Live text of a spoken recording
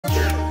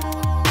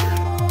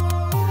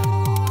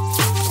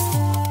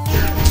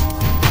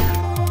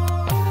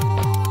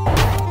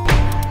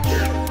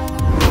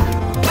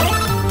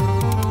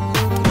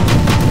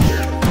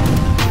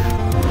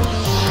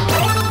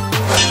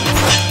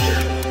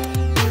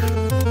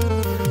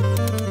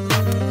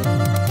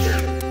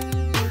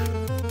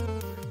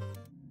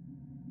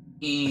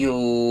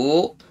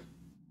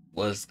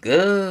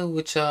good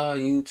with y'all,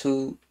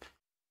 YouTube?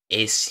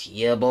 It's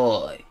your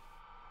boy,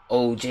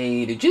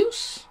 OJ the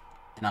Juice,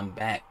 and I'm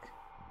back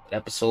with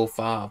episode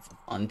 5 of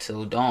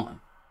Until Dawn.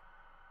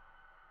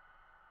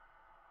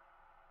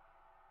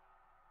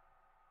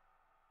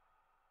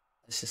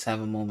 Let's just have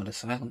a moment of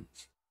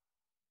silence.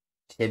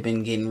 Shit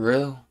been getting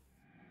real.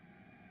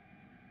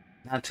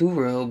 Not too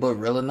real, but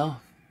real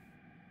enough.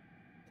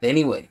 But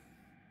anyway,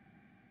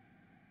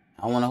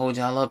 I don't want to hold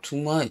y'all up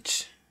too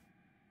much.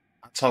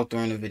 I talked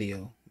during the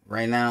video.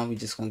 Right now, we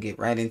just gonna get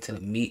right into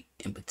the meat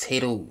and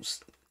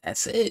potatoes.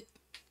 That's it.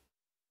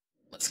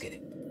 Let's get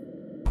it.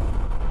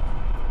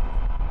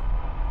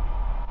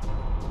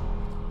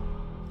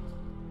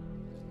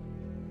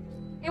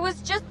 It was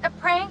just a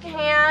prank,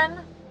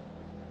 Han.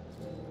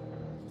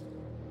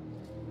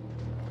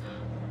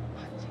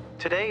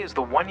 Today is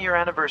the one-year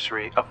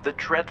anniversary of the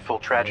dreadful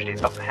tragedy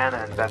of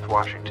Hannah and Beth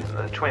Washington,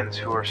 the twins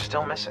who are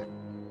still missing.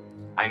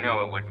 I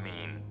know it would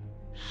mean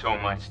so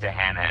much to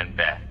Hannah and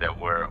Beth that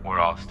we're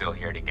all still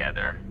here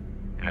together,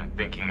 and I'm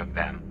thinking of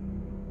them.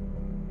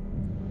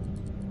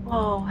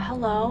 Whoa,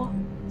 hello.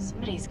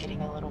 Somebody's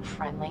getting a little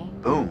friendly.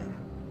 Boom.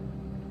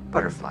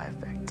 Butterfly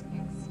effect.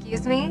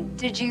 Excuse me?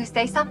 Did you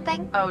say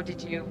something? Oh,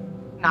 did you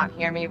not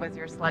hear me with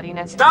your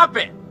sluttiness? Stop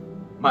it!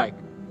 Mike,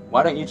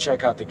 why don't you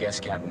check out the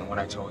guest cabin, the one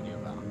I told you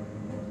about?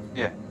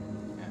 Yeah,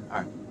 all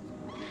right.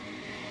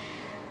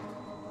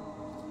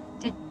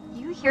 Did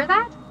you hear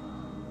that?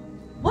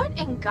 What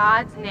in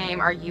God's name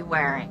are you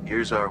wearing?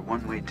 Here's our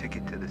one-way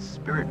ticket to the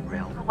spirit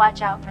realm.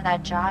 Watch out for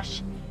that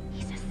Josh.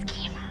 He's a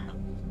schemer.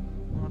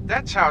 Well,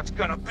 that's how it's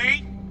gonna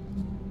be.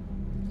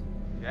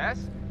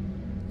 Yes?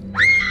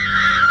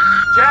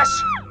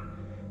 Jess!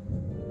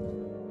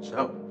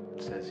 So,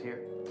 it says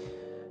here,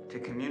 to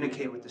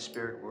communicate with the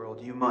spirit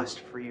world, you must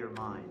free your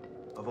mind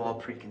of all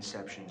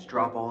preconceptions,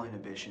 drop all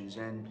inhibitions,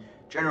 and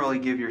generally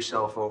give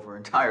yourself over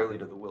entirely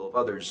to the will of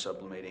others,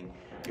 sublimating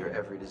your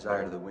every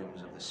desire to the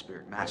whims of the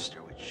spirit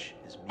master, which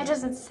is me. It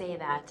doesn't say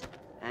that.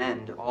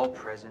 And all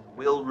present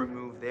will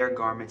remove their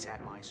garments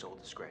at my sole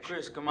discretion.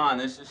 Chris, come on,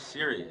 this is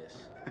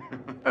serious.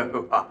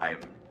 Oh, I'm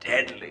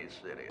deadly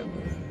serious.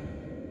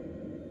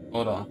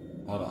 Hold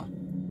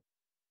on.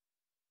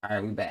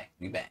 Alright,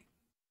 we back.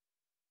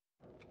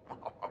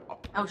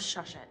 Oh,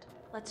 shush it.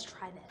 Let's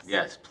try this.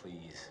 Yes,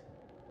 please.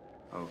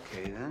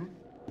 Okay, then.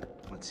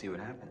 Let's see what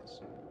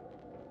happens.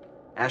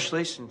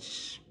 Ashley,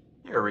 since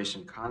you're a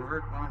recent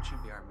convert, why don't you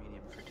be our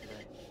medium for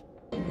today?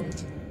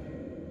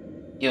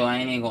 Yo, I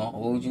ain't gonna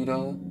hold you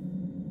though.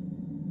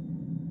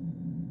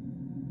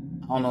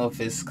 I don't know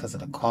if it's because of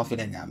the coffee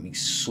that got me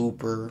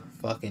super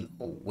fucking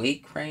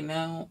awake right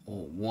now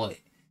or what.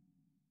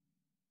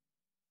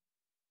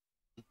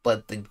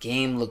 But the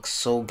game looks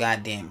so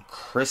goddamn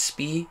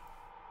crispy.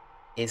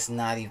 It's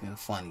not even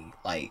funny.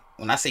 Like,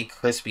 when I say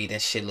crispy,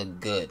 that shit look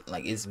good.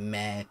 Like, it's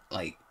mad.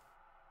 Like,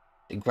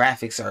 the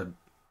graphics are...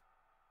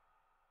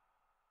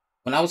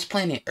 When I was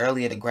playing it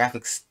earlier, the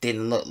graphics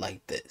didn't look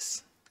like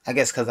this. I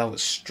guess because I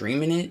was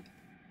streaming it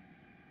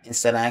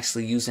instead of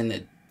actually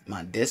using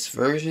my disc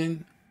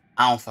version.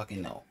 I don't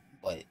fucking know.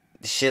 But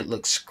the shit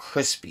looks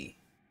crispy.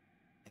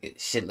 Like,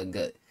 it shit look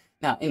good.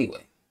 Now,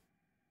 anyway.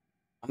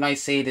 I might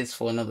say this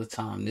for another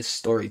time. This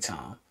story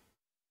time.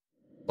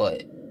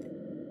 But...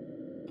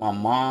 my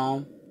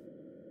mom,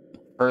 my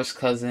first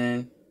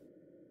cousin,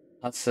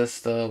 her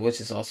sister,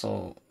 which is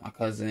also my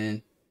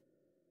cousin,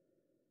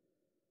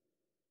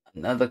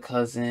 another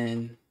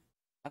cousin.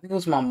 I think it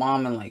was my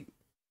mom and like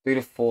 3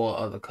 to 4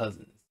 other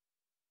cousins.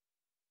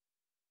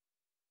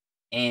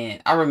 And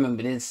I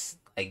remember this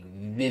like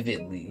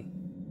vividly.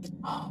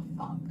 Oh,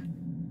 fuck.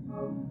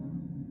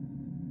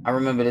 I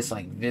remember this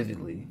like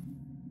vividly.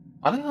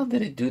 Why the hell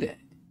did it do that?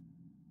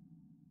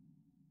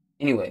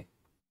 Anyway,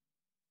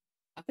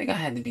 I think I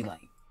had to be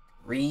like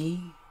 3,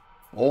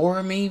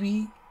 4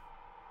 maybe.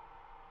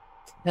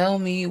 Tell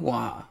me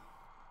why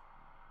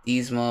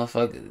these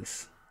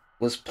motherfuckers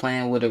was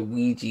playing with a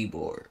Ouija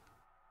board.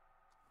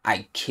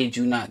 I kid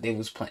you not, they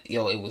was playing.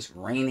 Yo, it was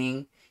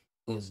raining.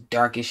 It was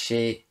dark as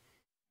shit.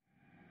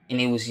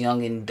 And it was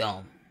young and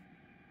dumb.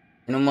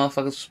 And the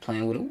motherfuckers was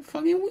playing with a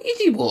fucking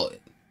Ouija board.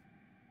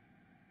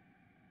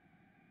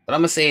 But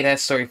I'm gonna say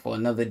that story for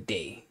another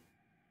day.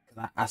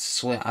 I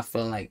swear, I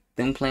feel like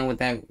them playing with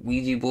that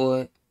Ouija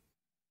board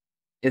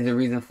is the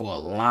reason for a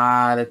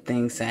lot of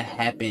things that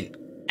happened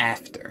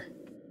after.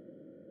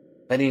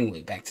 But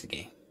anyway, back to the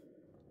game.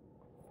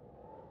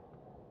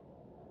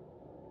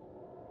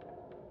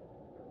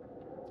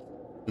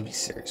 Let me be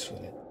serious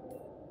with it.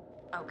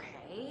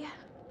 Okay.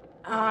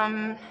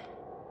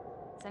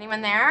 Is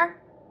anyone there?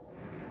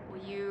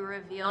 Will you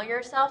reveal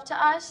yourself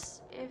to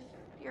us if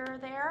you're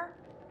there?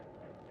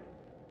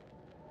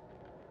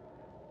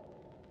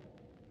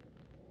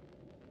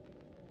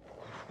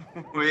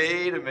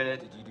 Wait a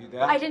minute, did you do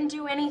that? I didn't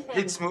do anything.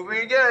 It's moving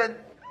again.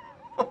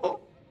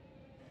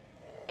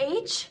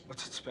 H?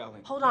 What's it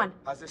spelling? Hold on.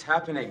 How's this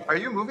happening? Are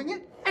you moving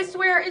it? I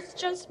swear it's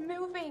just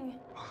moving.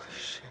 Holy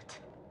shit.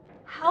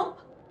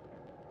 Help?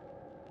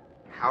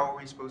 How are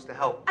we supposed to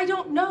help? I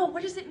don't know.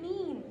 What does it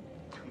mean?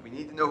 We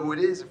need to know who it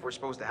is if we're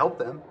supposed to help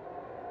them.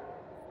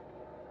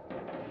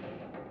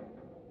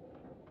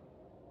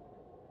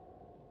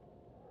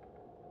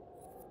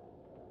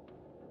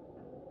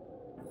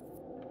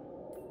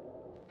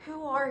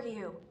 Who are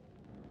you?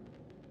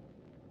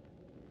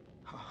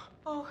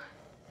 Oh,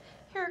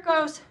 here it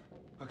goes.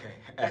 Okay,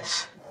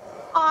 S.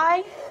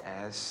 I.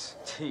 S.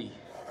 T.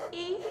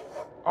 E.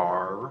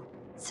 R.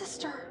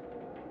 Sister.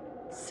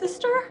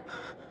 Sister?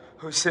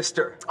 Whose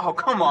sister? Oh,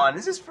 come on.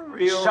 Is this for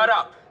real? Shut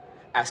up!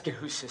 Ask it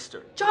whose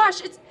sister.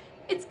 Josh,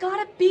 it's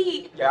gotta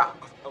be. Yeah,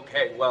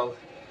 okay, well,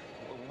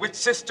 which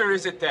sister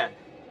is it then?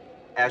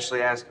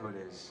 Ashley, ask who it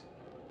is.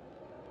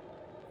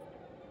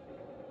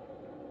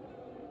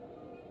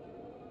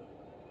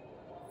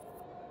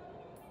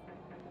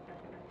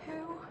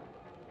 Who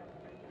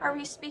are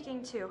we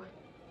speaking to?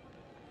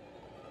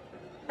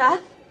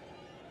 Beth?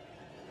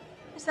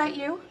 Is that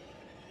you?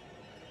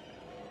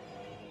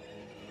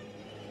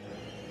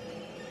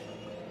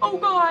 Oh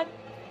God!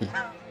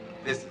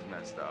 This is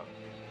messed up.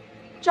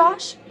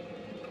 Josh?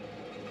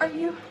 Are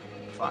you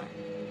Fine.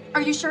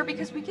 sure?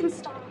 Because we can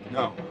stop.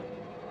 No.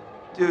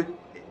 Dude,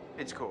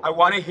 it's cool. I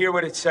want to hear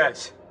what it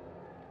says.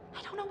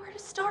 I don't know where to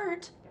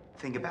start.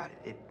 Think about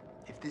it.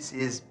 If this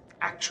is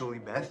actually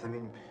Beth, I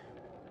mean,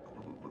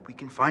 we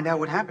can find out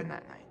what happened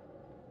that night.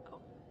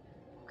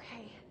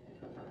 Okay.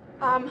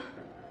 Let me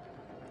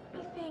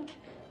think.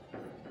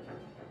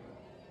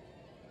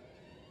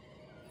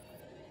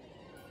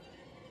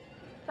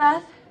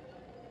 Beth,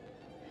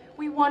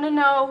 we want to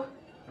know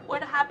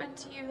what happened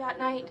to you that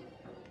night.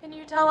 Can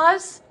you tell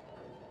us?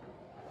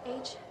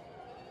 H.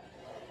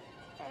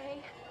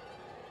 A.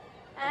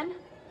 N.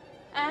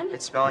 N.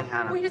 It's spelling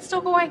Hannah. Wait, it's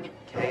still going.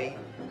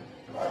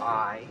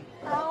 K-I.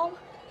 L.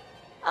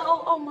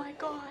 L. Oh my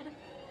God.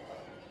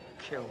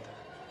 Killed.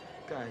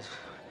 Guys,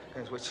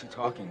 what's she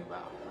talking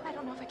about? I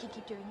don't know if I can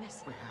keep doing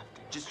this. We have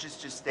to.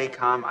 Just stay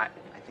calm. I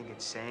think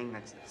it's saying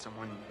that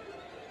someone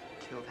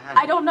killed Hannah.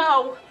 I don't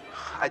know.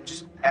 I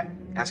just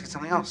ask it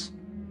something else.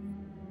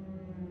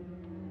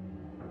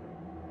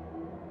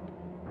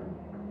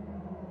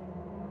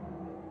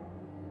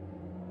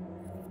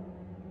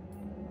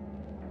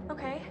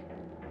 Okay.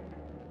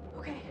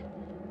 Okay.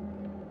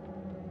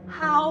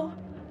 How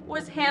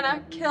was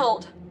Hannah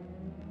killed?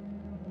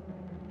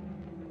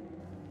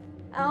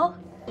 L?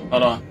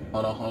 Hold on.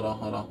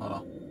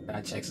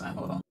 Gotta check something.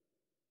 Hold on.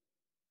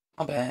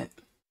 My bad.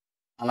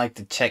 I like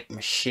to check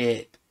my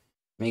shit.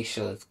 Make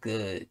sure it's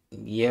good.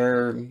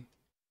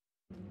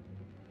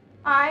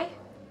 I?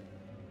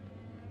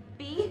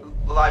 B?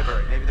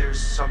 Library. Maybe there's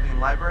something in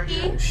the library.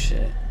 E? Oh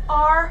shit.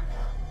 R?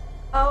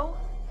 O?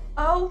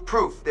 O?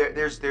 Proof.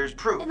 There's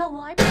proof. In the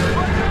library?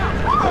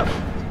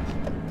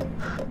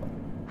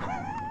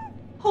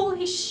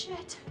 Holy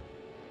shit.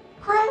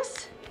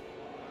 Chris?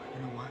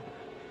 You know what?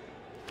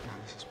 No,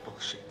 this is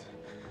bullshit.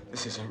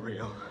 This isn't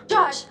real.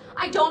 Josh,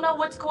 I don't know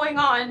what's going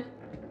on.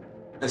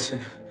 Listen,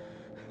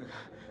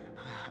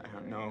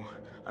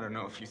 I don't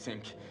know if you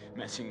think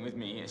messing with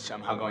me is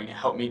somehow going to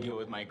help me deal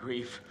with my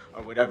grief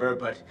or whatever,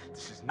 but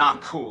this is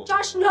not cool.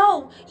 Josh,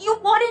 no! You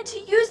wanted to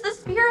use the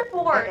spirit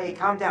board! Hey,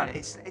 calm down.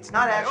 It's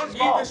not I Ashley's don't need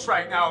fault. this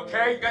right now,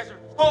 okay? You guys are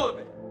full of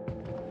it.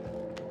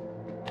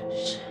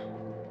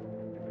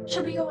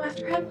 Should we go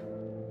after him?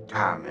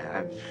 Ah,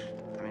 man.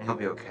 I mean, he'll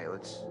be okay.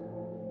 Let's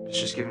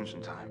just give him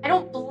some time. I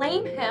don't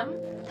blame him.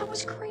 That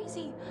was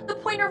crazy. The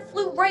pointer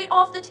flew right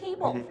off the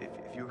table. And if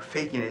you were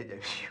faking it,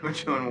 you were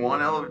doing one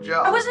hell of a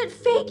job. I wasn't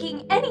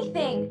faking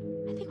anything.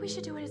 I think we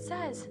should do what it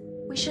says.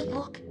 We should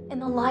look in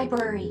the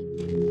library.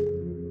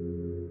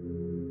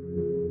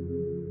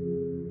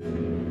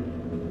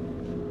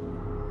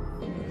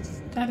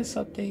 Status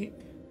update.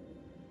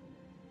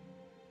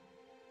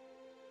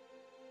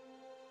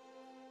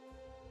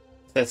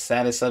 Says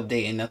status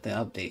update and nothing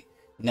update.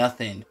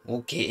 Nothing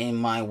will get in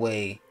my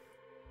way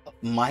of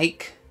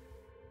Mike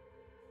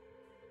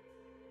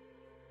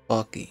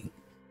fucking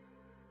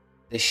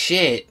the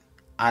shit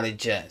out of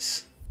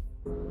Jess.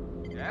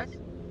 Jess?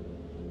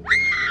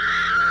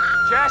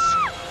 Jess?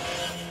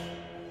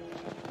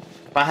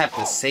 If I have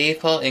to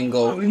save her and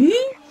go,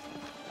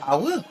 I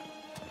will.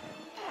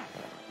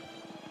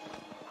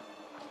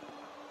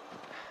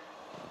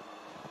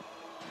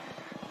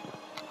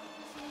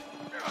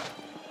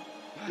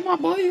 Come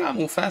on, boy, you gotta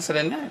move faster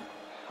than that.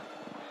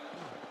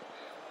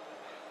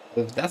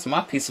 If that's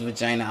my piece of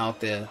vagina out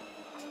there,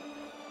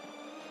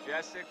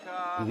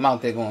 Jessica? I'm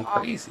out there going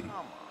crazy. Come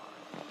on.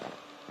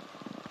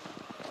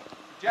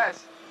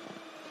 Jess?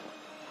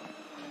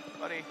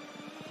 Buddy,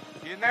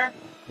 you in there?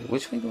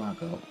 Which way do I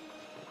go?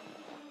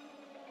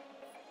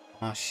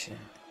 Oh shit.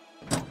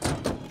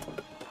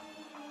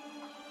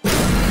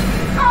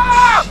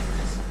 Ah!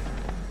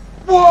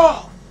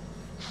 Whoa!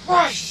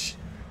 Rush!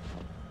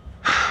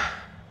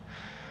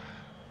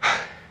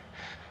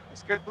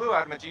 It's good blue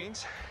out of my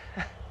jeans.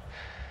 The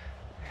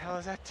hell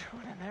is that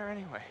doing in there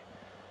anyway?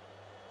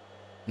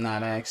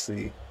 Not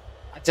actually.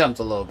 I jumped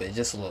a little bit,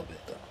 just a little bit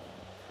though.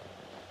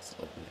 Just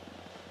a little bit.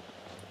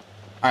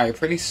 Alright,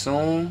 pretty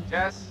soon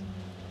Jess?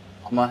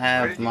 I'm gonna Where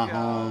have did you my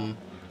go?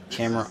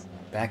 camera This is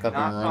back up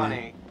Not and running.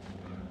 funny.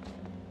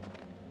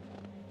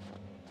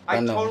 I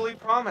know. totally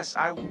promise.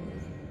 Cause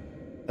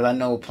I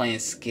know playing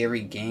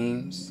scary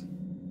games,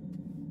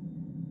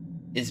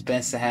 it's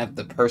best to have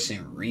the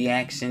person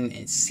reaction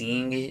and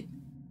seeing it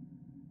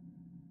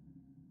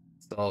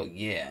So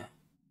yeah,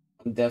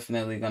 I'm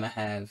definitely gonna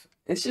have.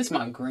 It's just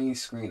my green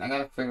screen. I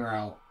gotta figure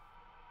out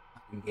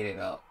how I can get it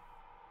up.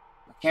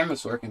 My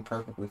camera's working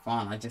perfectly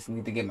fine. I just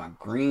need to get my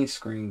green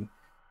screen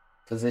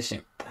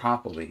positioned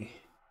properly.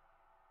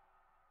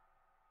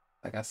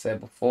 Like I said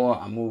before,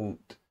 I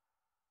moved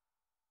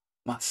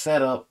my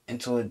setup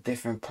into a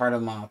different part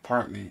of my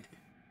apartment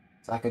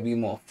so I could be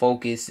more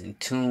focused and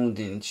tuned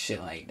and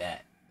shit like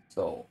that.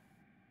 So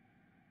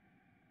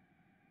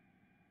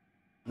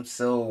I'm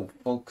still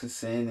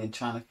focusing and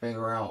trying to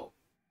figure out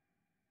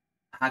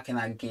how can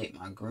I get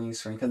my green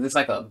screen, because it's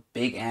like a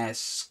big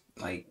ass,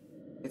 like,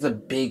 it's a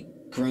big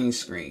green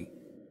screen.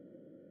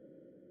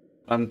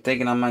 I'm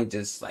thinking I might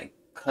just like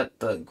cut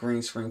the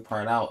green screen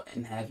part out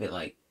and have it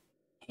like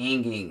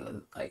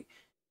hanging, like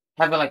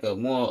have it like a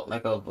more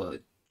like of a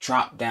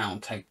drop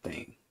down type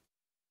thing.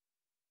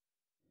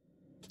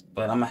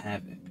 But I'm gonna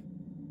have it.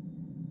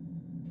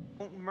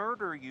 Won't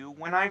murder you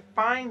when I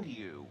find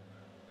you.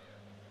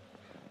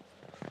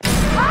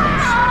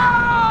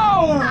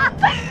 Oh!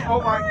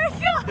 Oh my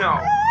God! no!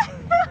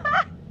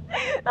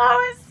 That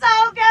was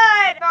so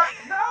good.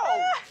 No!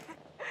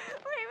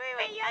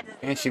 Wait! You had to.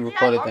 And she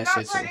recorded I'm that not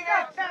shit too. writing it.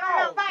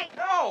 No!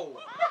 No!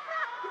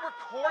 You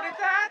recorded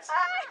that?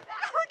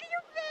 Look at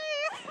your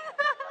face.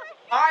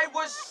 I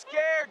was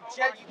scared,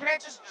 Jet. You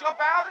can't just jump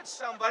out at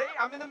somebody.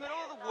 I'm in the middle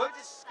of the woods.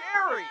 It's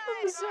scary.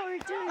 I'm sorry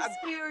to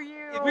scare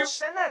you. If you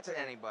send that to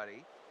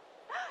anybody,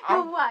 You're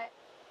I'm what?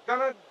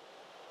 gonna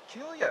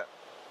kill you.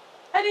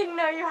 I didn't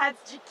know you had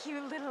such a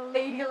cute little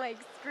ladylike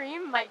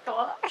scream,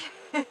 Michael.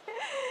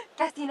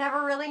 Guess you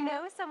never really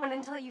know someone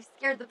until you've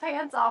scared the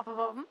pants off of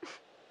them.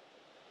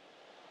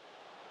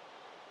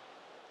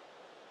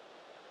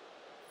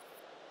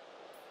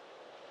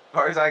 As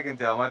far as I can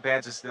tell, my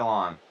pants are still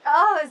on.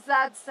 Oh, is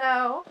that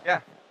so?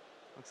 Yeah.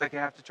 Looks like you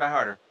have to try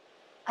harder.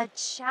 A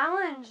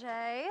challenge,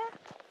 eh?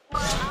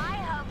 Well, I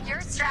hope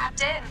you're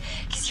strapped in,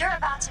 because you're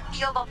about to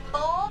feel the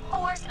full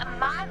force of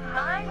my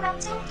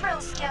mind-melting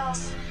thrill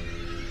skills.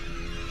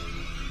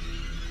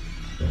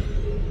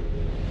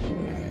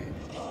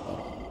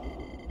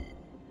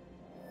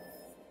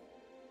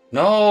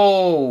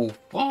 No,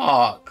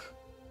 fuck.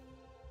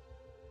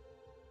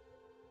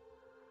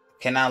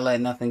 Cannot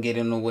let nothing get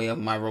in the way of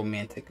my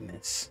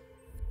romanticness.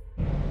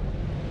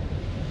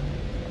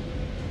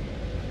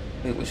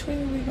 Wait, which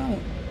way are we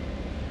going?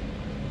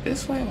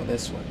 This way or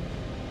this way?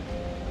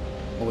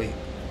 Oh wait,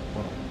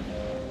 hold on.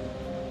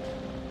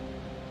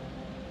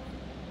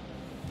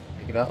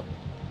 Pick it up.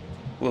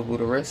 With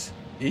the wrist.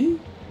 E?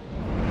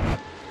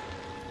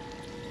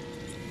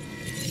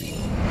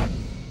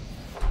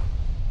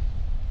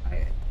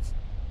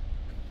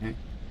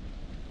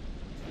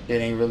 It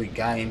ain't really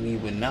guiding me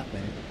with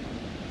nothing.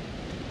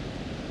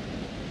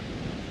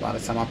 By the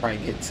time I probably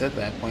get to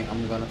that point,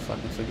 I'm gonna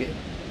fucking forget.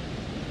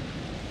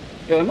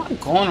 Yo, am I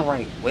going the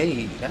right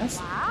way? That's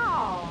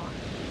Wow.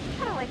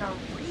 Kind of like a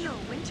real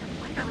winter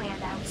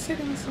wonderland out here.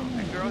 sitting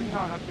somewhere. Hey, girl, you know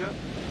how to do it.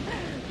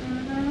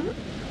 Mm-hmm.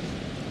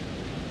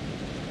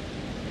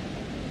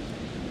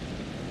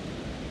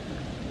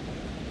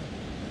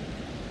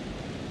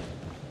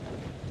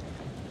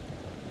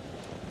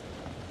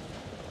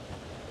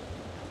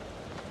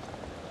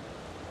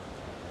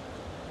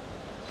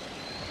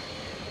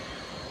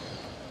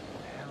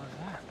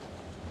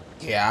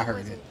 Yeah, I heard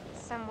Was it.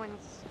 Someone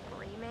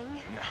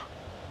screaming?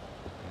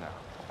 No,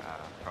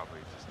 probably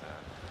just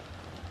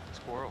a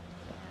squirrel.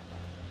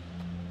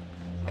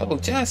 Yo,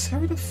 Jess,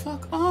 hurry the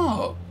fuck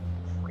up.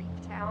 Freak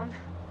town.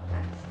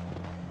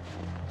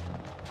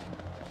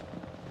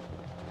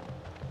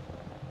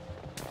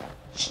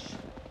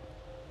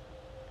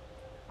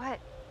 What?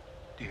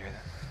 Do you hear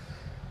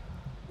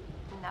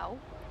that? No.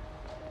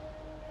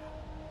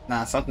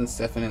 Nah, something's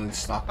definitely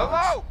stalking us.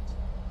 Hello?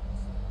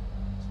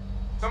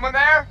 Someone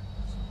there?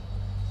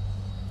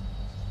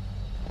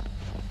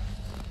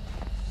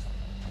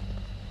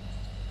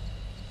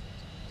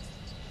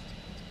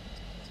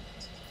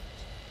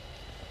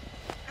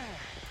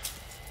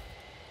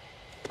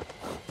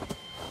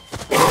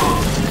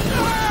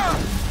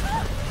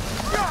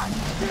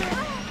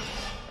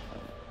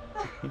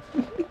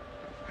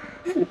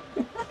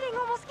 That thing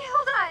almost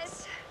killed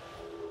us.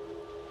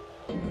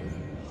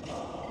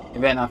 You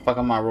better not fuck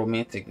up my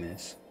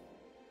romanticness.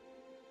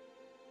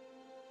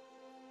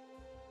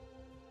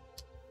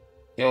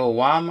 Yo,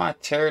 why my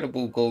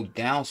charitable go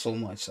down so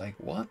much? Like,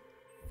 what?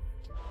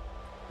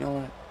 You know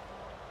what?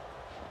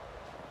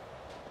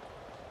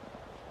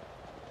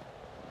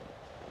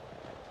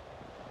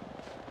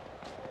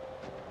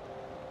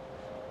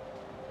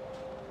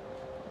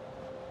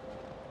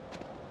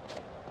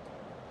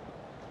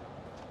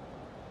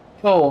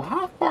 Yo,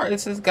 how far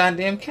is this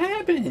goddamn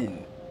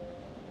cabin?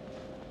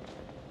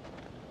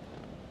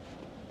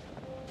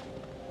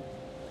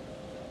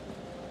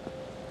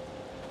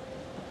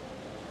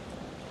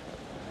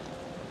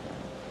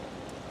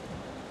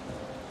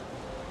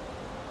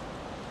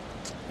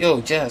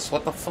 Yo, Jess,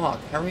 what the fuck?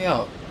 Hurry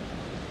up.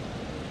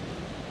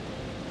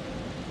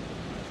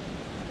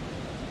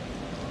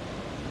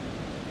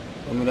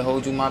 Want me to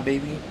hold you, my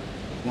baby?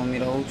 Want me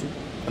to hold you?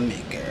 Come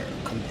here, girl.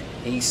 Come here.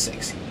 Hey,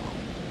 sexy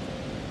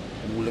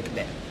mom. Ooh, look at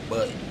that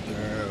butt,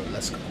 girl.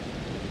 Let's go.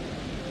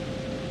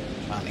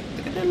 Trying to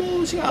look at that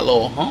little. She got a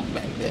little hump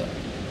back there.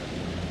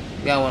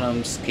 She got one of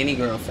them skinny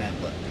girl fat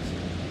butts.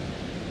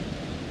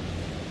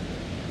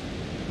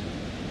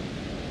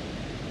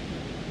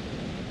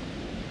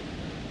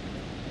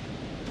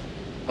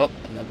 Oh,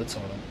 another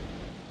totem.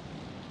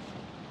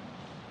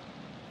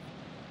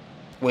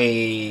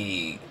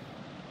 Wait.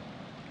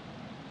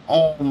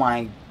 Oh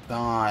my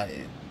god.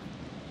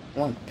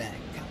 One back.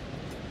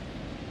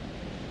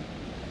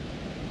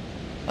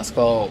 Let's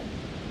go.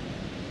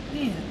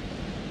 Man.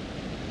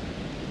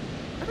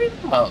 Hurry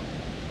up.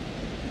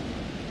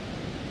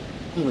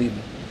 I'm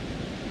leaving.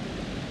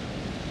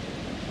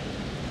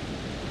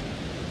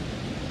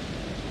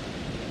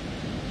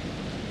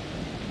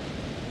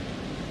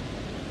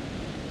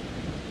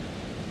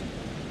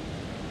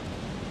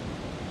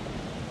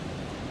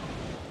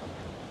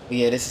 But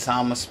yeah, this is how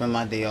I'm gonna spend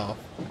my day off.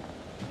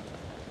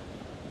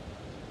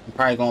 I'm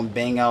probably gonna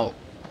bang out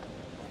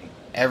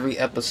every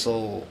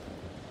episode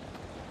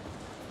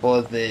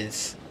for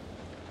this.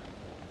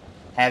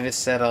 Have it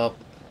set up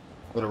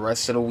for the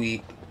rest of the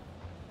week.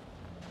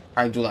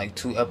 Probably do like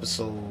 2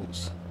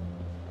 episodes.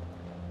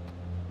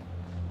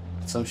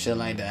 Some shit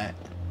like that.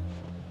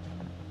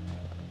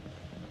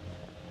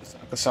 So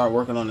I can start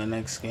working on the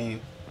next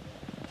game.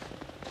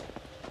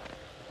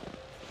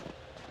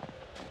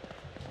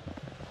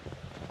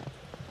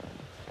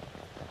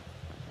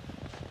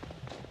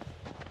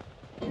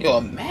 Yo,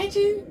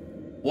 imagine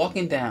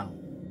walking down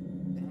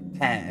that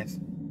path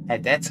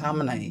at that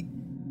time of night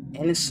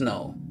in the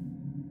snow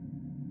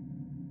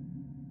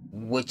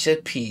with your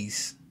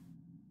piece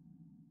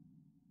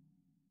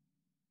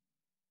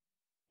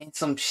and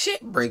some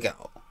shit break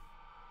out. I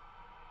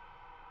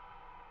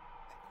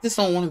just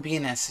don't want to be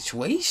in that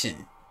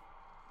situation.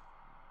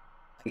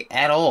 Like,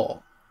 at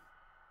all.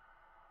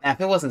 Now,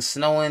 if it wasn't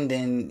snowing,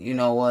 then you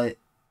know what?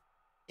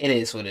 It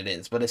is what it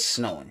is, but it's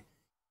snowing.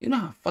 You know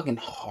how fucking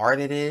hard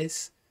it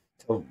is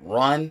to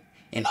run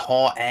and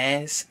haul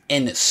ass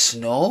in the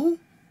snow?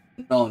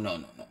 No.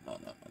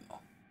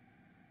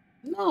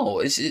 No,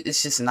 it's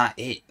just not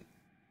it.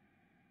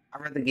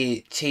 I'd rather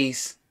get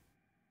chased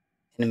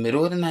in the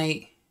middle of the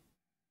night.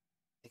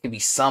 It could be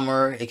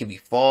summer, it could be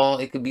fall,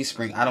 it could be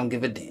spring. I don't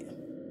give a damn.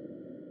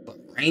 But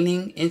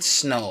raining and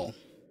snow,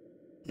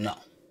 no.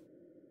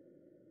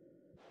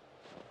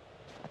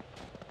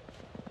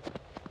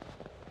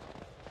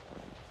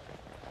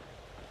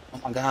 Oh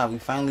my god, we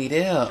finally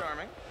there.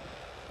 Charming.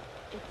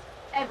 It's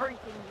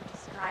everything you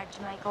described,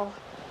 Michael.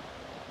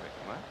 Wait,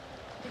 what?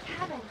 The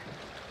cabin.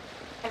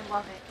 I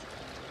love it.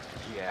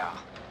 Yeah.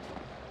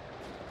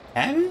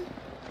 Cabin?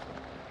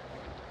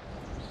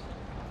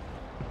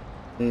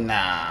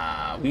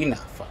 Nah, we not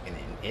fucking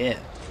in here.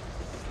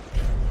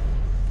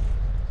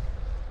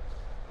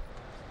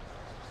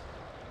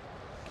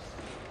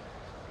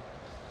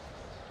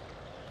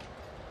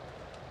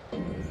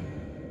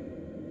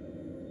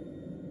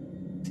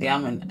 See,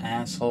 I'm an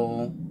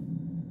asshole.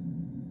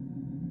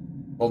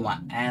 Well, my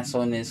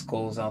assholeness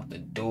goes out the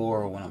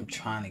door when I'm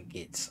trying to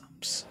get some.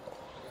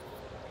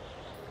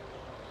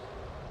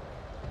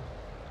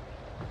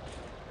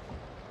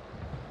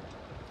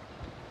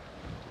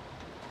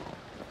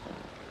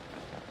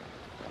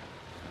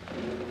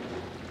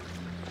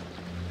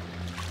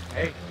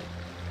 Hey.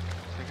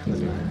 Check out this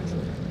mask.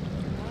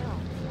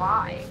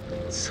 Why?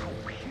 It's so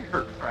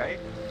weird, right?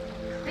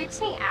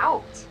 Creeps me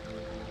out.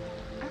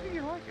 I think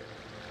you like it.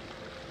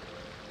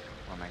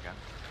 Oh my god.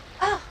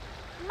 Ugh,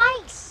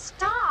 Mike,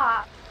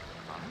 stop.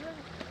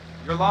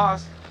 You're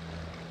lost.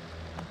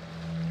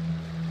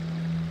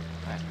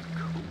 That's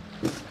cool.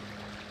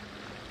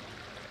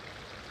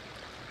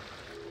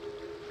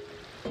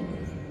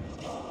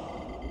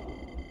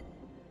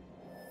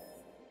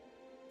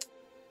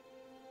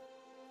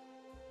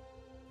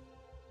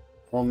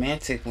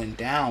 Romantic went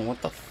down.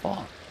 What the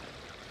fuck?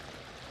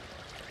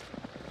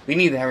 We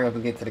need to hurry up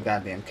and get to the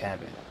goddamn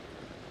cabin.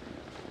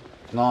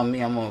 Knowing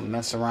me, I'm gonna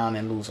mess around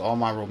and lose all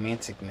my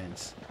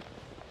romanticness.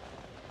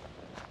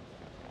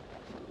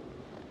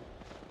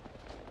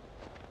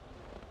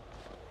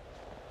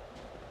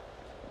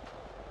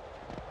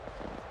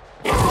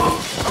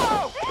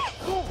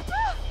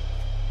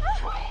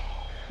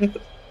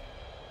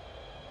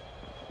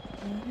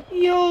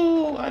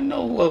 Yo, I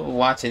know whoever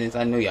watching this,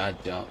 I knew y'all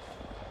jumped.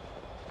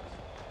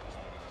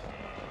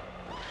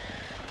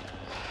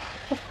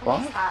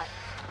 What? What's that?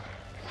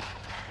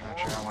 Not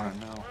sure I want to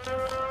know.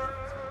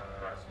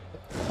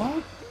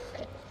 What?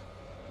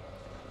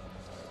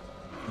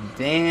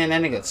 Damn,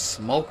 that nigga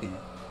smoking.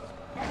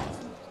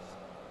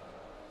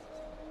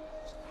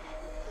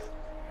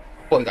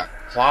 Boy, he got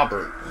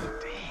clobbered.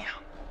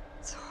 Damn.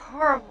 It's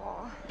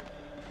horrible.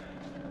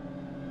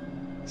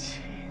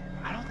 Gee,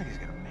 I don't think he's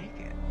gonna make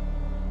it.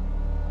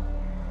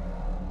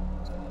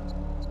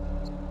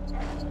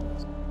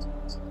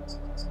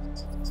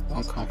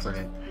 Don't comfort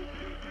it.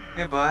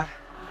 Hey, bud.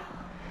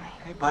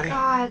 Hey, buddy.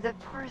 God, the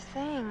poor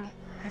thing.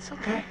 It's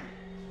okay.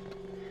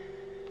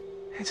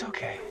 It's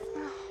okay.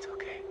 It's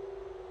okay.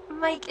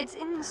 Mike, it's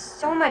in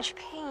so much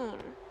pain.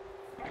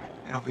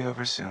 It'll be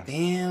over soon.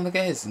 Damn, look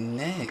at his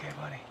neck. Okay,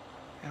 buddy.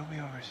 It'll be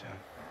over soon.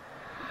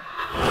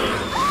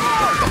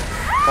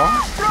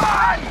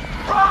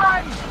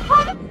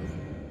 Run!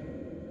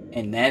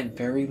 In that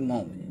very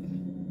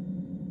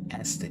moment,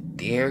 as the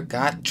deer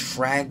got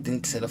dragged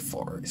into the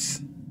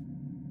forest,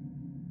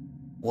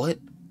 what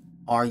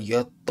are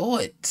your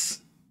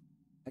thoughts?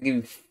 I'll give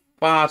you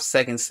 5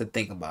 seconds to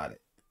think about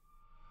it.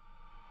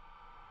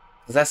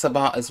 Because that's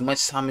about as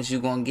much time as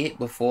you're going to get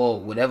before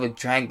whatever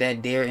dragged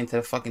that deer into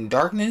the fucking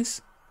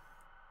darkness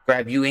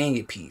grab you and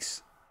your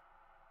piece.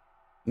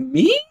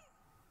 Me?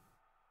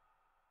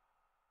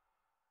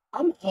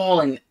 I'm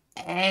hauling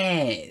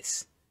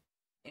ass.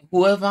 And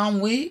whoever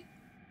I'm with,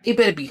 it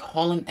better be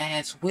hauling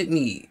ass with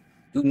me.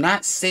 Do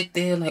not sit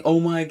there like,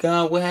 oh my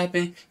God, what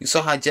happened? You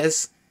saw how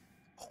Jess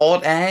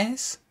hauled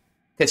ass?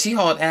 Because she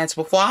hauled ass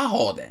before I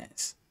hauled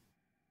ass.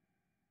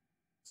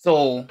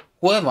 So,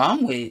 whoever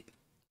I'm with,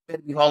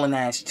 better be hauling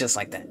ass just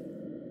like that.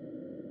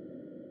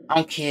 I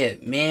don't care.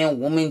 Man,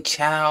 woman,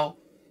 child,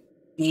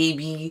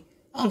 baby.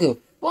 I don't give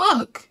a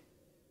fuck.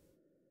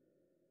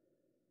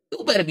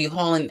 You better be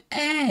hauling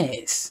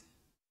ass.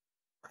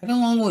 Right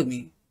along with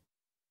me.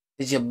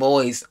 Cause your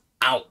boy's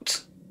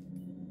out.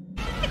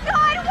 God,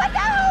 what the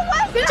hell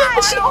was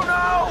that? She don't know.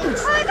 I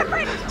was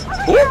afraid.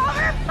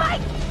 Over,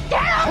 Mike,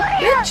 get over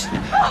here!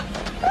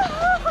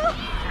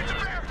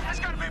 That's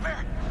gotta be a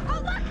bear. Oh,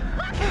 look!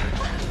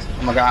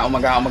 Oh my God, oh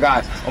my God, oh my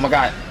God, oh my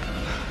God.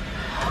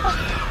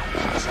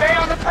 Stay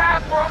on the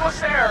path. We're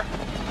almost there.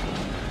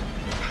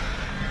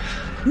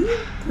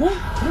 Come on,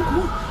 come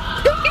on,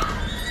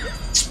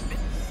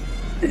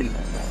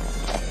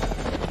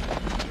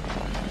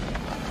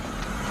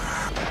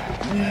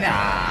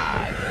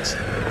 Nah,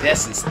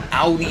 this is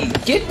outie.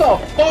 Get the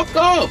fuck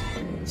up!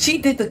 She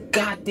did the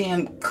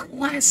goddamn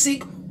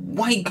classic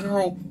white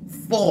girl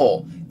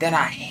fall that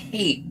I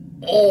hate.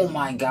 Oh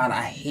my God,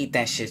 I hate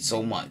that shit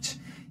so much.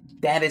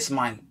 That is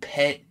my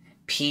pet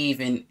peeve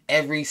in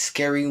every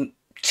scary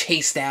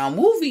chase down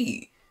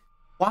movie.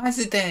 Why is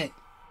it that?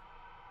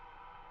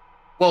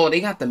 Well,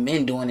 they got the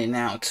men doing it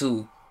now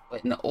too.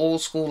 But in the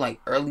old school, like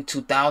early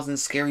 2000s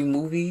scary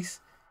movies,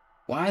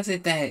 why is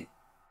it that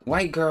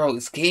white girl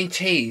is getting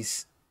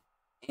chased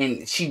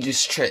and she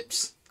just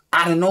trips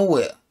out of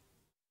nowhere?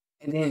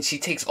 And then she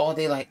takes all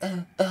day like,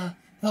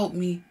 help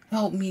me,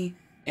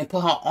 and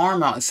put her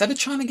arm out. Instead of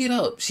trying to get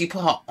up, she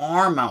put her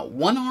arm out,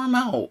 one arm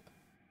out,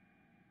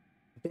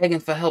 begging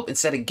for help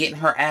instead of getting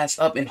her ass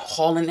up and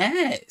hauling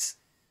ass.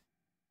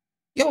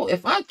 Yo,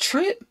 if I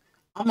trip,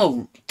 I'm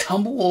gonna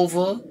tumble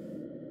over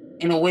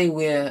in a way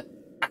where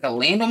I can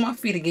land on my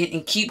feet again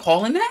and keep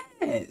hauling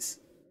ass.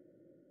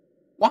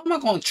 Why am I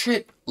going to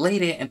trip, lay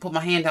there, and put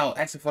my hand out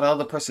asking for the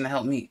other person to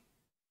help me?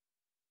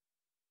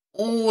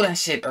 Oh, that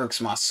shit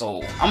irks my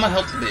soul. I'm going to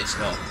help the bitch,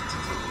 though.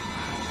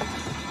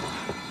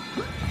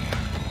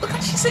 Look how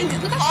she's saying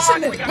it. Look how she's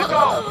saying it. I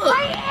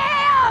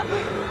am!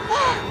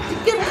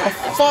 Get the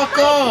fuck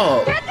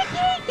up. Get the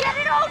key! Get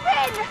it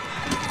open!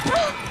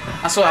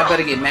 I swear I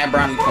better get mad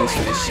brownie points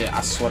for this shit.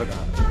 I swear to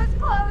God. It's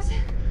closed.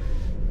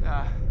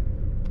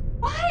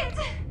 What?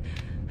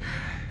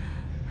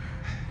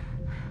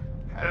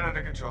 Had it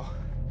under control.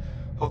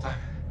 Hold time.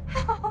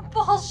 Oh,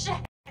 bullshit.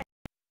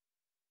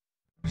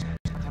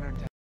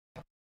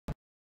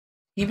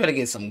 You better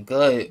get some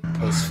good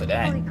puss for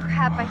that. Holy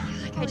crap, I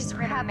feel like I just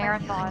ran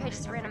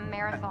a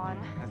marathon.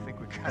 I think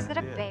we kind of Was it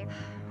a bear?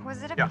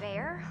 Was it a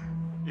bear?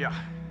 Yeah.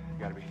 You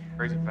gotta be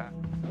crazy fast.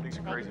 Things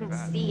are I crazy didn't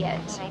fast. see it.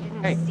 I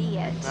didn't see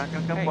it. Not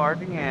gonna come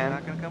barging in.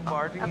 Not gonna come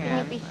barging How in. can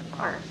you be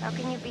sure? How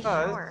can you be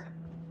sure?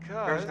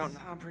 Bears don't.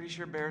 I'm pretty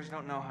sure bears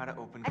don't know how to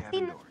open I've cabin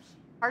seen doors.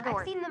 car doors.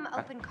 I've seen them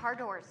open car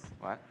doors.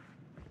 What?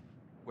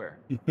 Where?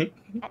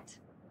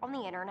 On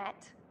the internet.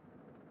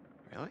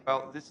 Really?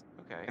 Well, this.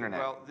 Okay. Internet.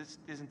 Well, this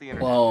isn't the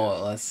internet.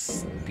 Well,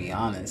 let's be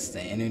honest.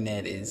 The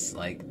internet is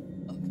like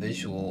a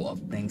visual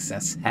of things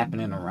that's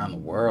happening around the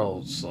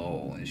world.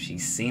 So if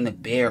she's seen a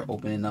bear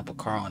opening up a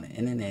car on the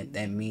internet,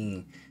 that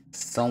means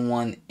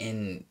someone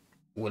in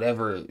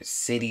whatever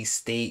city,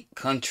 state,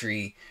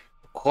 country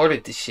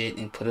recorded the shit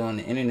and put it on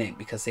the internet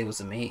because they was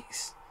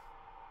amazed.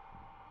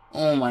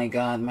 Oh my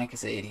God, Mike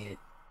is an idiot.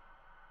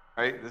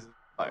 Right? This is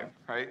life.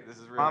 Right? This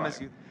is real life.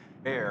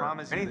 Bear.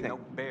 Promise anything. No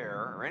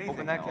bear or anything.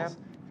 Open that else.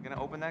 You're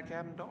gonna open that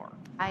cabin door.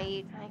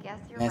 I guess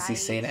you're Nancy right.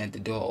 say that the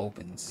door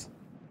opens.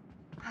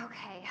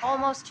 Okay.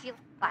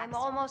 I'm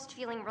almost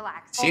feeling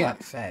relaxed. She got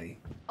a fatty.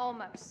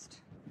 Almost.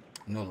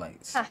 No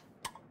lights.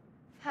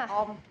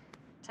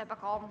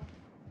 Typical.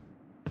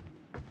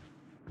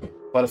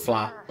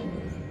 Butterfly.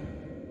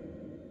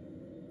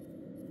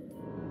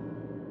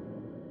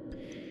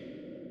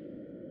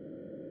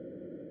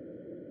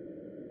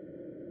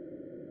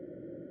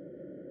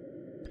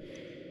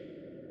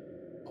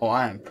 Oh,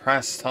 I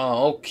impressed her.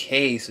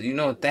 Okay, so you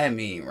know what that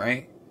mean,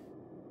 right?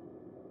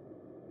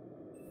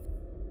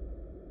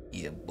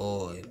 Yeah,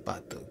 boy,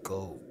 about to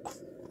go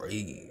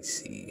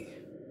crazy.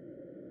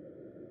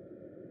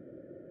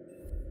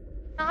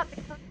 Not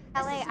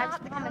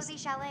the cozy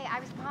chalet. I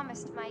was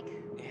promised, Mike.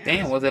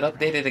 Damn, was it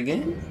updated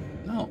again?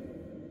 No.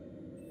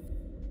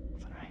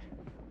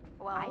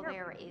 Well,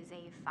 there is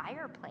a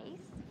fireplace.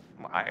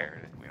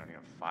 Fire? We don't need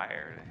a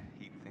fire to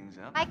heat things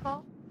up.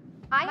 Michael,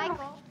 I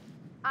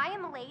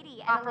am a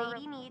lady, and a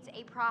lady needs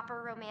a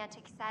proper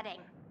romantic setting.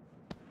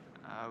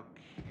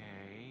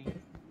 Okay.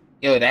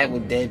 Yo, that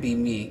would dead be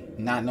me,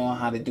 not knowing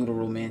how to do the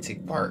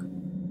romantic part.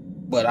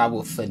 But I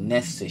will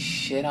finesse the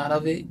shit out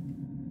of it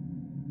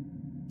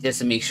just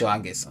to make sure I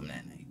get something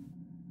that night.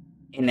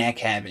 In that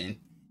cabin,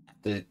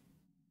 after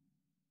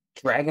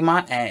dragging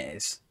my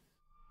ass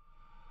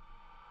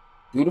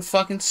through the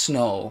fucking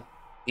snow,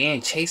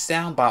 being chased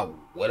down by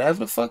whatever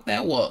the fuck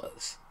that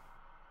was.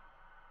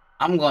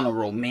 I'm gonna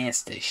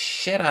romance the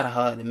shit out of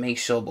her to make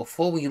sure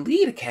before we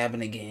leave the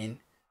cabin again,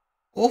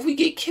 or if we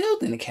get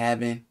killed in the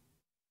cabin,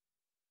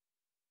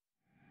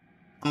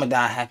 I'm gonna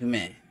die a happy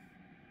man.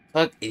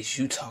 Fuck is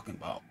you talking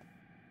about?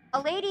 A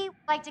lady would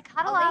like to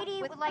cuddle up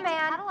with a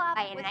man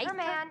by a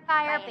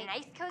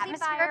nice cozy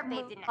fire,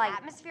 bathed in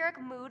atmospheric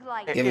mood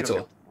light. Give it to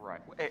her.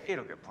 Right.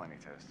 It'll get plenty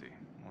toasty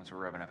once we're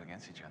rubbing up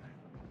against each other.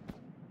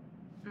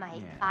 My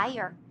Yeah.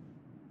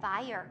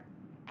 fire,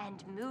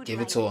 and mood Give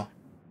light. it to her.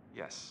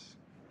 Yes.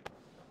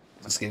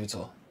 Let's give it to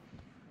her.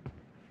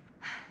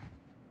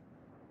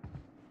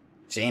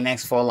 She ain't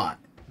asked for a lot.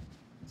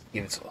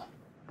 Give it to her.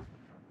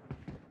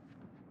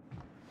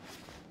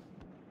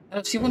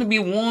 She wanna be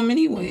warm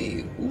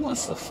anyway. Who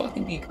wants to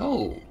fucking be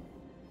cold?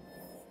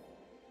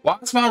 Why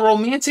is my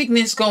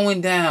romanticness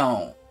going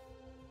down?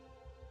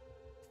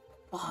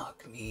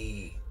 Fuck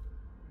me.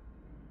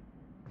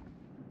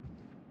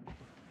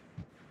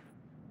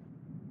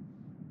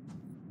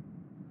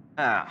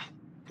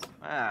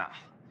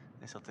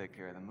 This'll take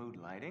care of the mood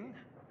lighting.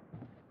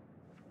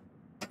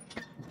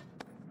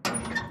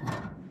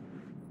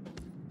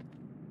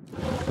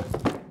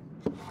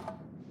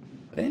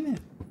 Put it in there.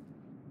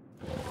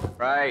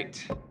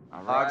 Right.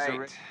 All Logs are right.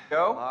 ready to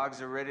go.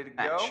 Logs are ready to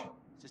Match. go.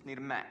 Just need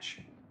a match.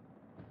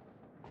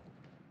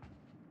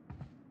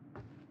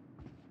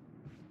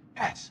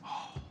 Jess.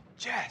 Oh,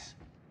 Jess.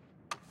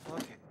 Look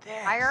at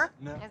this. Fire?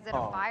 No. Is it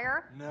a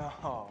fire?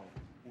 No.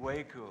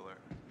 Way cooler.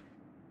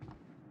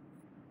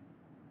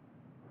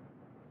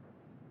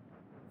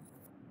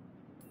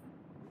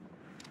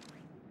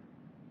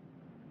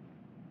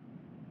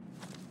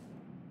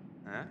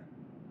 Huh?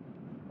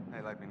 How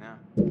you like me now?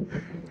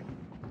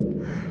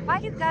 Why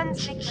do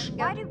guns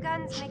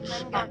make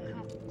men go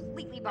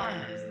completely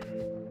bonkers?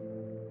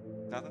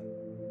 Nothing?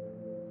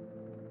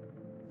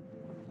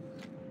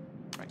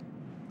 Right.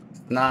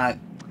 Not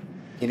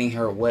getting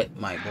her wet,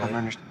 my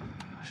boy.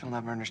 She'll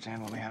never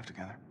understand what we have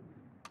together.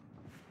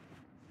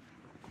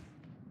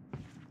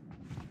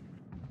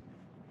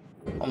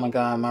 Oh my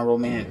god, my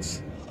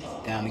romance.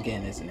 Down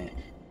again, isn't it?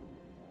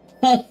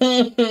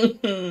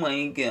 Oh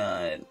my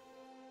god.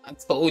 I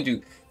told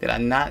you, did I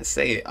not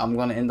say it? I'm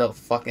gonna end up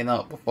fucking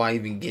up before I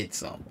even get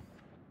some.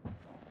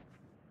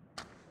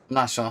 I'm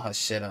not showing her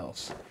shit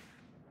else.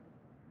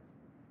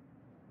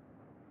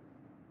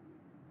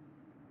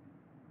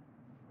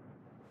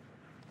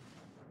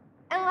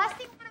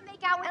 Unless you want to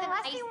make out with an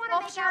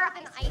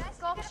ice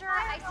sculpture,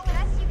 I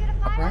suggest you get a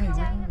fire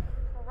done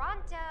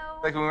pronto.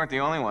 Like we weren't the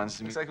only ones.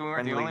 It's like we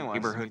weren't the only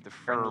ones. The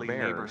friendly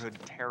neighborhood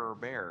terror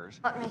bears.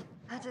 Let me.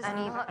 That does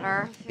any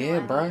better. Yeah,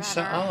 bro,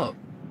 shut up.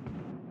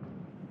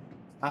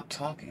 Stop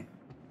talking.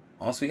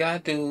 All we gotta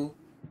do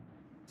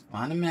is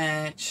find a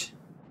match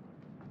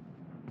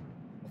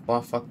before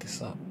I fuck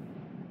this up.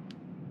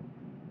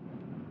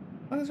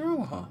 What is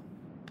wrong with her?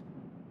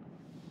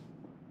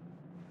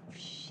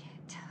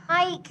 Shit.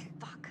 Mike.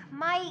 Fuck.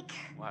 Mike.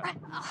 What?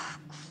 Oh,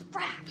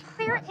 crap.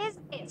 Where is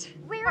it?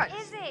 Where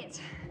is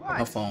it?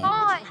 Her phone.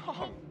 Gone.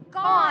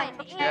 Gone.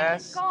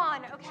 Yes. It's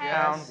gone. Okay.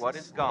 Down. What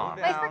is gone?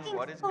 My freaking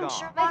What is phone, gone?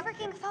 Sherlock. My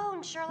freaking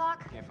phone,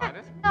 Sherlock. Can't find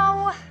it?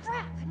 No.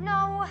 Crap.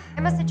 No.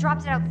 I must have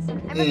dropped it out.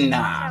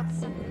 Nah.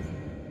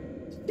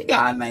 She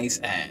got a nice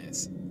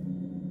ass.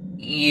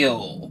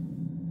 Yo.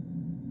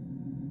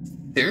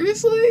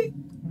 Seriously?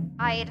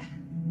 I'd.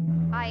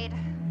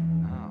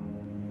 Oh.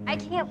 I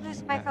can't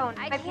lose my phone.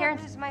 My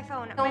parents lose my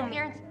phone. My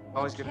parents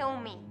Always will gonna- kill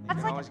me. you're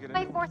That's like always gonna-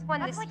 my fourth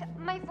one this. That's like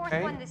my fourth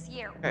Okay. one this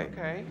year.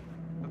 Okay.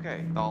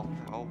 I'll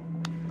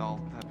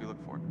have you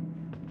look for it.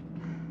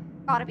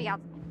 Gotta be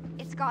out.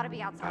 It's gotta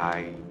be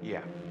outside.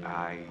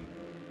 I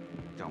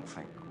don't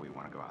think we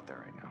want to go out there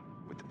right now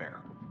with the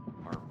bear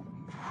or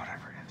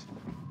whatever it is.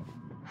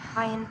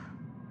 Fine.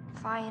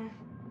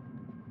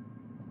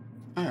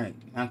 Alright,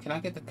 now can I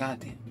get the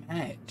goddamn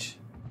match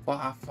before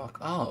I fuck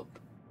up?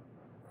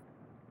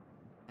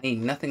 I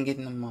need nothing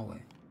getting in my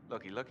way.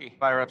 Looky.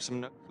 Fire up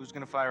some nook. Who's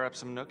gonna fire up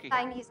some nookie?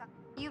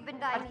 You've been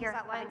dying here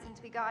that line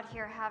since we got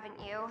here, haven't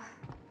you?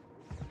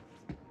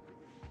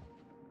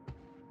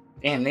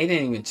 Damn, they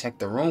didn't even check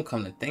the room,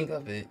 come to think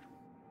of it.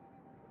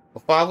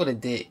 Before I would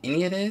have did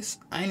any of this,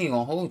 I ain't even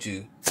gonna hold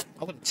you.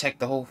 I would have checked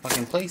the whole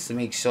fucking place to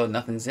make sure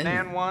nothing's in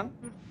Man there. one.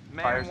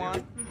 Fire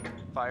zero.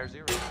 Fire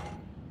zero.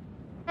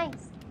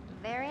 Nice.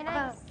 Very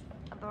nice.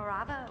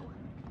 Bravo.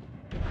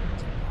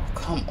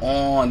 Come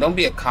on, don't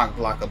be a cock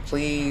blocker,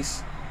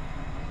 please.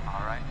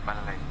 All right, my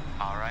lady.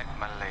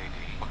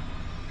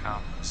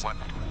 What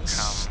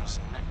comes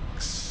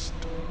next?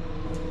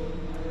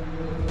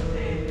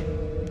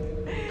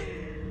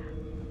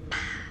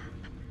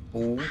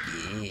 Oh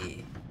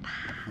yeah.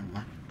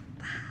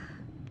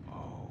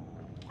 Oh,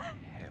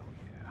 hell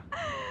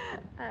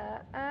yeah.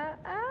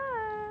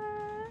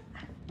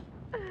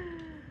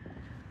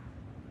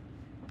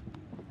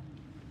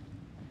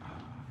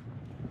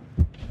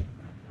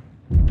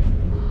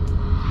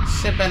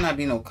 Shit better not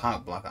be no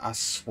cock blocker. I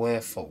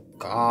swear for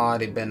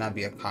God, it better not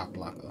be a cock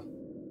blocker.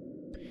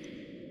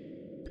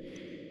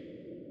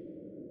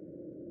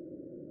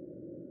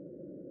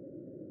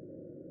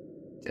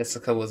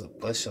 Jessica was a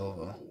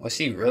pushover. Was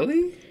she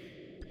really?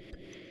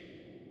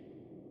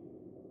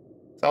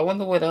 So I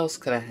wonder what else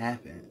could have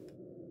happened.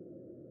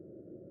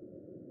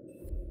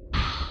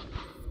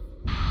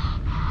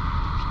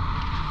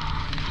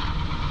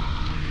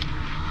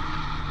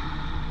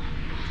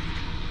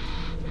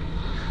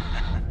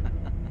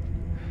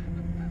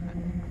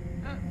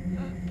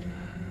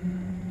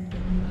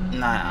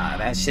 Nah,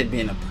 that shit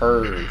being a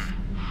perv.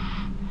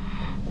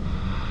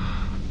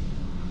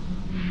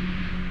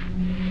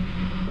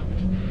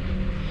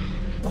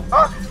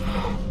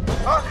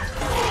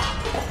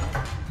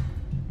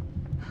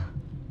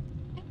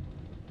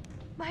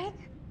 Mike?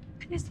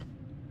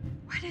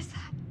 What is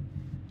that?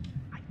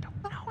 I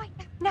don't know. Go find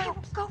out now.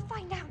 Go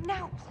find out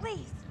now,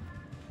 please.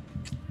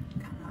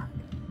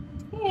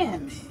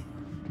 Damn it.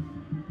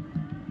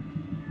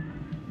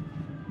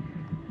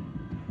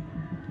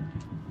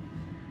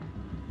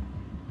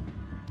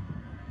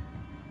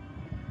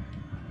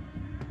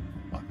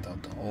 Fucked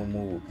up the whole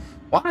move.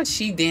 Why is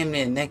she damn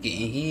near naked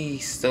and he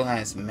still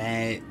has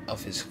mad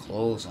of his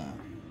clothes on?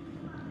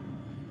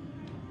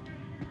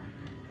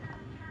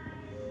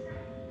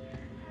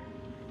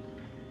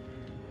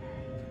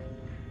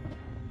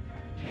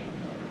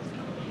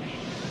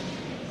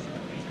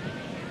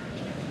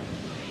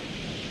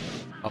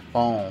 A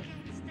phone.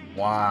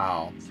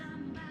 Wow.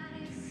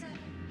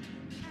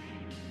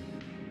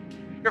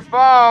 Your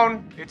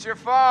phone. It's your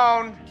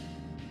phone.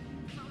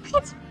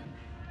 What?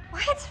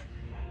 What?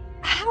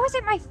 How is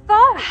it my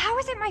phone? How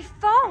is it my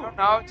phone?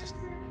 I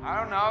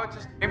don't know. It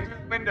just came through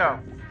the window.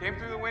 Came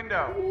through the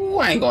window. Ooh,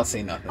 I ain't gonna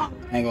say nothing. I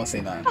ain't gonna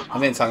say nothing. I've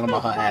been talking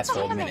about her ass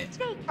for a minute.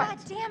 God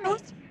damn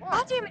it.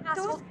 God damn it,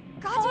 assholes.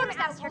 God damn it,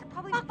 assholes.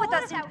 Probably fuck with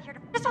us out here.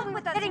 Just when we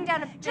were getting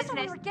down to business. Just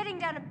when we were getting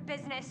down to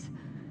business.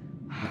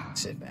 Nah,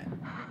 shit, man.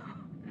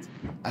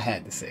 I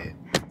had to say it.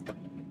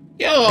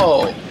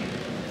 Yo!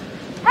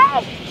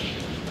 Hey!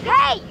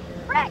 Hey!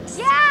 Rex!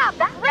 Yeah!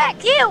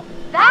 Rex! You!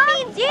 That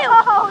means you!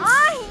 Oh,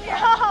 I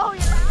know!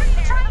 What are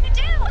you trying to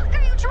do? What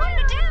are you trying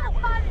to do?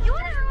 You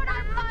want to ruin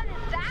our fun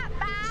that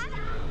bad?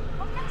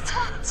 Well,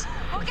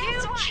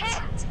 guess what?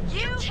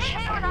 You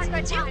can't ruin our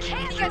good time.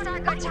 Because our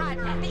good time.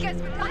 Because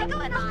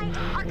Michael and I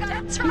are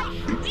gonna...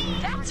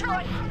 That's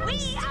right. We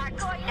are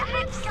going to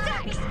have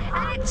sex.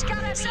 And it's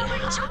gonna be so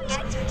enjoy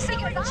it. So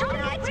enjoy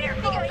it.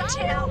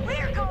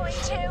 We're going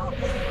to.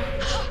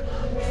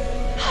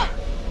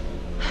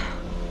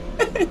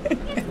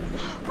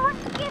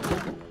 Give me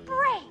a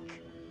break.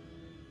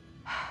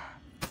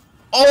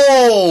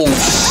 Oh,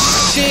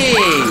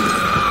 shit!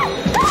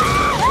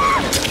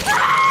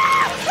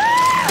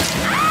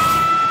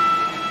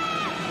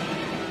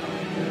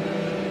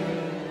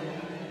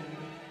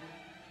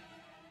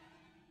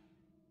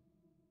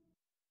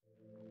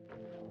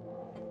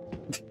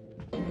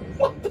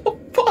 What the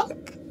fuck?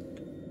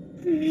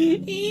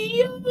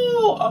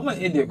 Yo, I'm gonna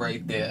end it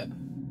right there.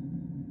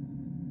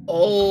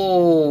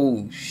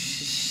 Oh,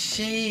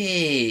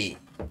 shit.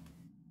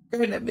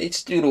 Turn that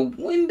bitch through the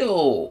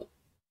window.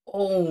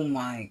 Oh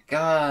my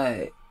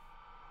God.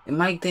 And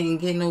Mike didn't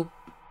get no,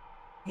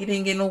 he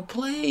didn't get no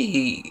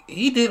play.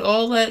 He did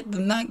all that to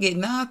not get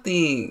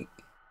nothing.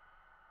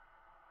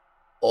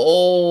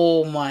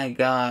 Oh my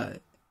God.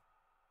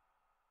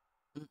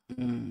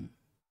 I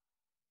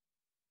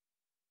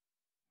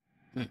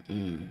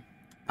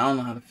don't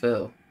know how to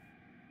feel.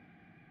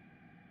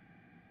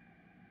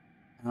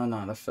 I don't know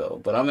how to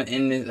feel, but I'm gonna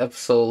end this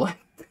episode like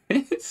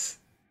this.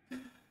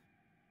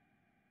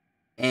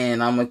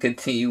 And I'm gonna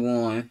continue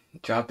on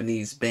dropping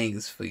these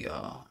bangers for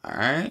y'all.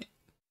 Alright?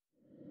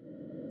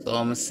 So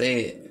I'm gonna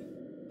say it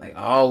like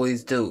I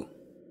always do.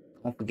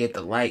 Don't forget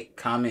to like,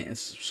 comment, and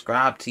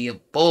subscribe to your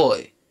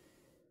boy.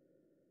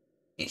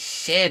 And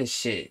share the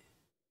shit.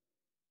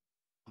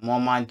 I'm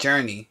on my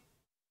journey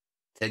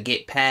to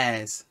get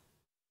past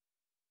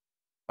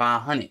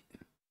 500.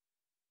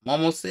 I'm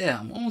almost there.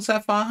 I'm almost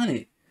at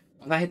 500.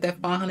 When I hit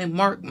that 500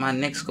 mark, my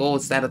next goal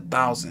is at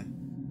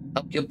 1,000.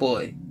 Help your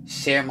boy.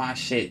 Share my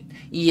shit.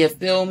 You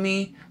feel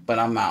me? But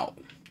I'm out.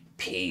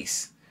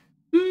 Peace.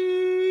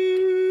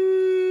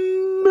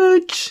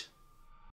 Bitch.